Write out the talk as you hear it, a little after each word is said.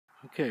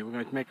Okay, we're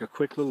going to make a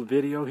quick little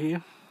video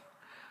here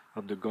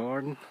of the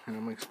garden, and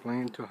I'm going to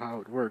explain to how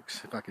it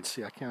works. If I can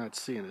see, I cannot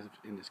see in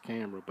this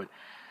camera, but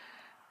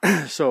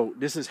so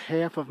this is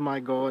half of my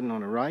garden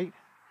on the right,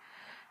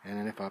 and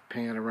then if I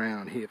pan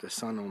around here, if the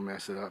sun don't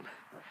mess it up,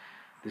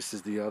 this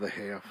is the other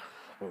half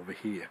over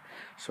here.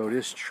 So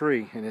this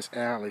tree in this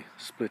alley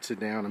splits it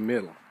down the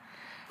middle,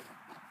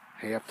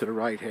 half to the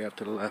right, half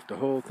to the left. The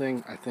whole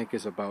thing I think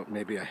is about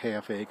maybe a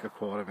half acre,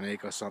 quarter of an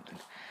acre or something.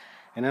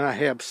 And then I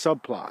have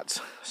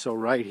subplots. So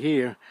right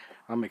here,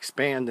 I'm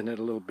expanding it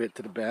a little bit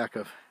to the back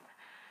of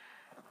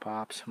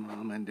Pop's,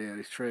 Mom, and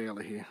Daddy's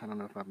trailer here. I don't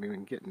know if I'm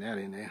even getting that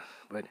in there,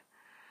 but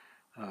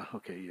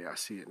okay, yeah, I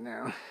see it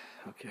now.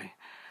 Okay,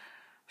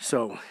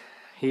 so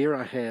here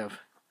I have,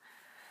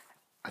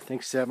 I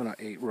think 7 or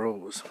 8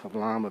 rows of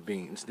lima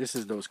beans. This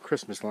is those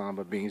Christmas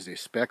lima beans. They're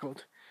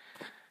speckled,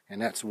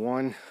 and that's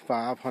one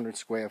 500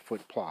 square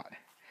foot plot.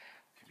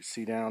 You can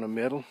see down the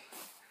middle.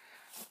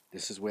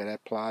 This is where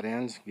that plot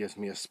ends. Gives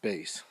me a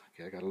space.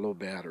 Okay, I got a low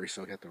battery,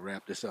 so I got to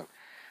wrap this up.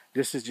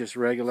 This is just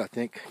regular, I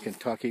think,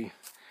 Kentucky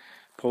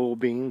pole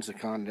beans, the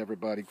kind that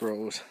everybody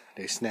grows.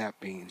 They snap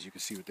beans. You can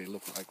see what they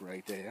look like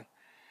right there.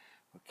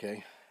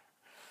 Okay.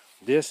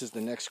 This is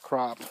the next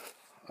crop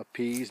of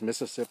peas,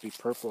 Mississippi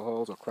purple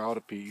hulls or crowder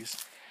peas.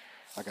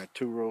 I got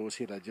 2 rows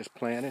here that I just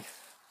planted.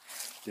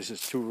 This is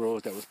 2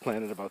 rows that was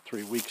planted about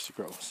 3 weeks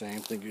ago.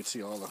 Same thing. You'd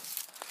see all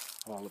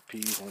the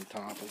peas on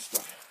top and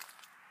stuff.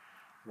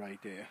 Right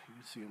there, you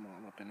can see them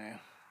all up in there.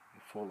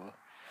 They're full of.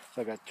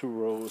 So I got 2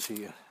 rows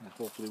here, and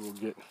hopefully we'll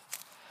get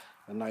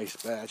a nice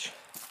batch.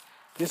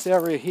 This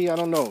area here, I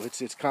don't know.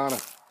 It's kind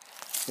of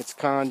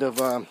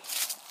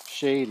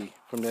shady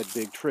from that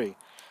big tree.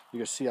 You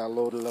can see I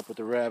loaded up with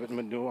the rabbit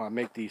manure. I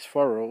make these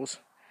furrows.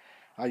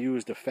 I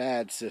use the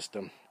FAD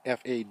system,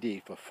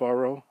 F-A-D, for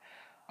furrow,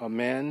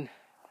 amend,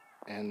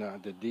 and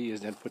the D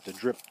is then put the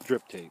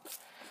drip tape.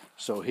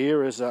 So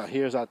here's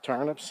our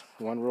turnips.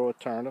 1 row of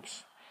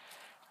turnips.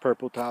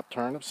 Purple top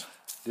turnips.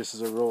 This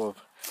is a row of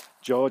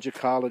Georgia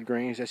collard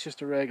greens. That's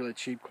just a regular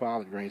cheap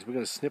collard greens. We're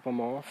going to snip them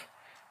off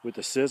with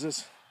the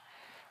scissors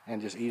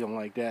and just eat them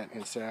like that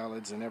in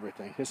salads and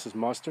everything. This is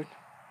mustard,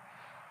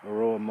 a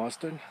row of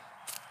mustard.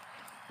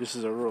 This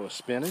is a row of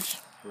spinach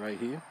right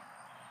here.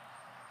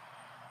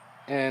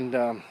 And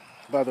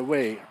by the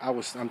way,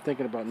 I'm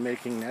thinking about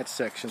making that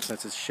section,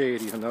 since it's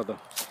shady, another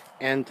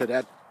end to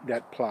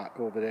that plot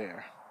over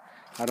there.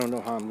 I don't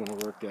know how I'm going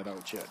to work that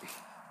out yet.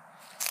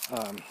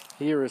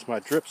 Here is my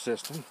drip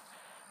system.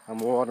 I'm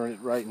watering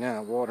it right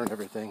now, watering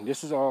everything.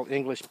 This is all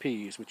English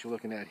peas, which you're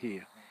looking at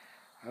here.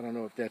 I don't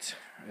know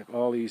if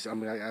all these, I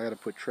got to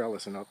put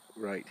trellising up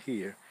right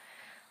here.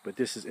 But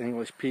this is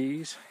English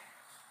peas.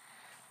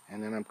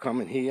 And then I'm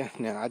coming here.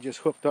 Now, I just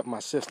hooked up my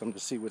system to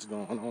see what's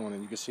going on,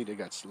 and you can see they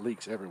got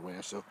leaks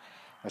everywhere. So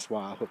that's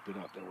why I hooked it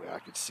up that way I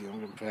could see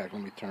them. In fact,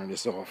 let me turn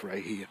this off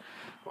right here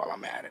while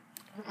I'm at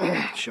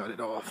it. Shut it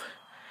off.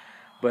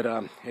 But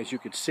as you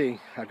can see,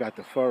 I got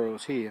the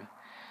furrows here,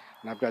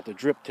 and I've got the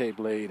drip tape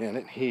laid in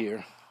it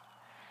here,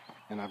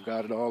 and I've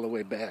got it all the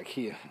way back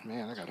here.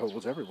 Man, I got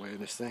holes everywhere in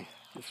this thing.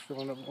 Just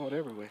filling up water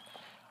everywhere.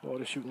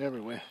 Water shooting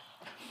everywhere.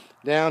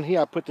 Down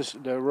here, I put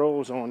the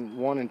rows on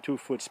 1 and 2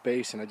 foot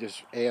space, and I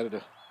just added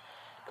a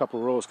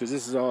couple rows, because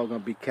this is all going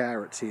to be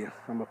carrots here.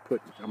 I'm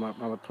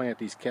gonna plant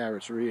these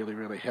carrots really,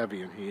 really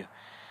heavy in here,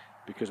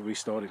 because we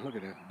started. Look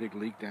at that big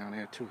leak down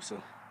there too.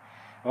 So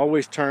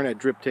always turn that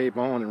drip tape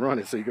on and run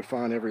it so you can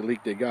find every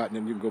leak they got, and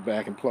then you can go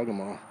back and plug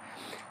them all.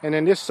 And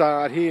then this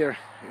side here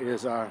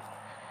is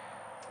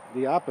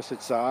the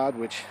opposite side,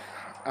 which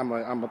I'm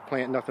gonna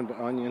plant nothing but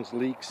onions,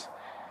 leeks,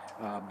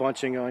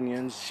 bunching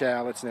onions,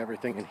 shallots, and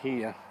everything in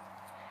here.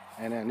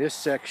 And then this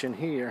section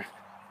here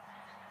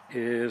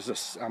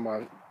is I'm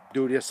gonna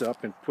do this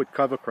up and put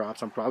cover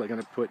crops. I'm probably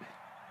gonna put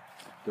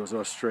those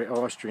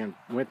Austrian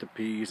winter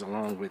peas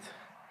along with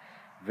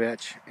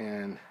vetch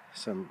and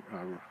some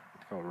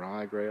called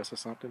ryegrass or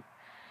something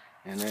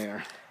in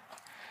there.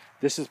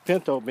 This is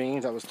pinto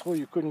beans. I was told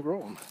you couldn't grow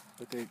them,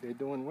 but they're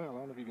doing well. I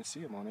don't know if you can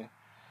see them on there.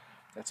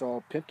 That's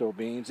all pinto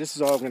beans. This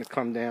is all going to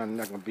come down. I'm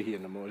not going to be here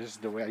no more. This is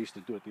the way I used to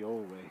do it the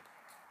old way.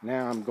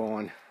 Now I'm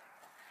going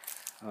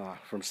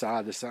from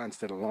side to side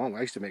instead of long.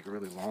 I used to make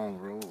really long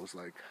rows,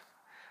 like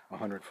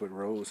 100-foot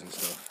rows and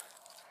stuff.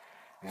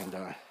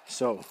 And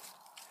so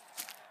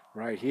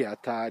right here I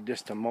tied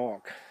this to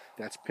mark.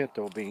 That's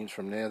pinto beans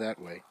from there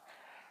that way.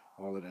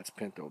 All of that's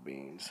pinto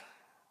beans.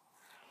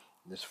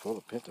 This full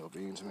of pinto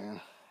beans,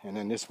 man. And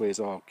then this way is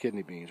all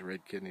kidney beans,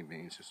 red kidney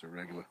beans, just a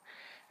regular.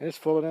 And it's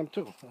full of them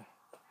too.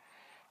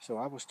 So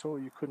I was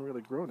told you couldn't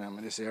really grow them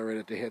in this area,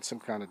 that they had some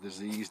kind of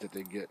disease that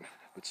they get.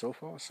 But so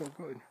far, so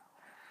good.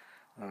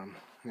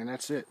 And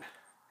that's it.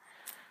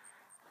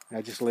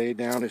 I just laid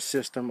down a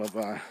system of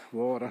a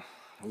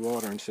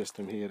watering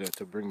system here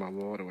to bring my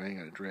water. I ain't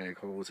got to drag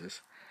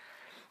hoses.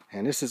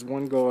 And this is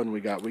one garden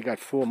we got. We got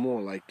 4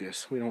 more like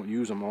this. We don't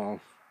use them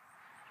all.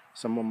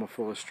 Some of them are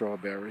full of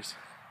strawberries.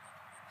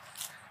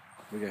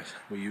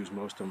 We use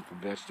most of them for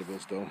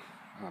vegetables though,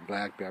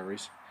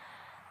 blackberries.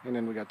 And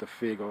then we got the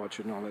fig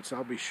orchard and all that. So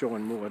I'll be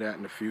showing more of that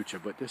in the future.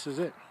 But this is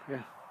it.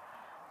 Yeah.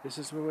 this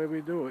is the way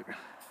we do it.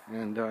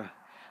 And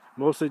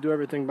mostly do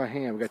everything by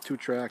hand. We got 2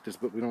 tractors,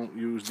 but we don't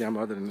use them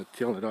other than to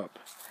till it up.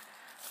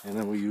 And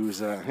then we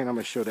use, and I'm going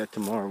to show that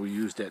tomorrow, we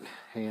use that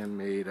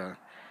handmade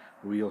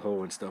wheel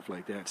hoe and stuff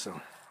like that.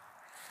 So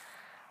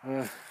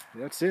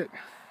that's it.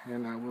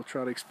 And we'll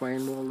try to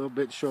explain more a little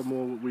bit, show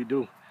more what we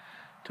do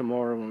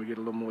tomorrow when we get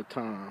a little more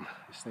time.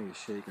 This thing is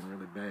shaking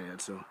really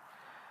bad, so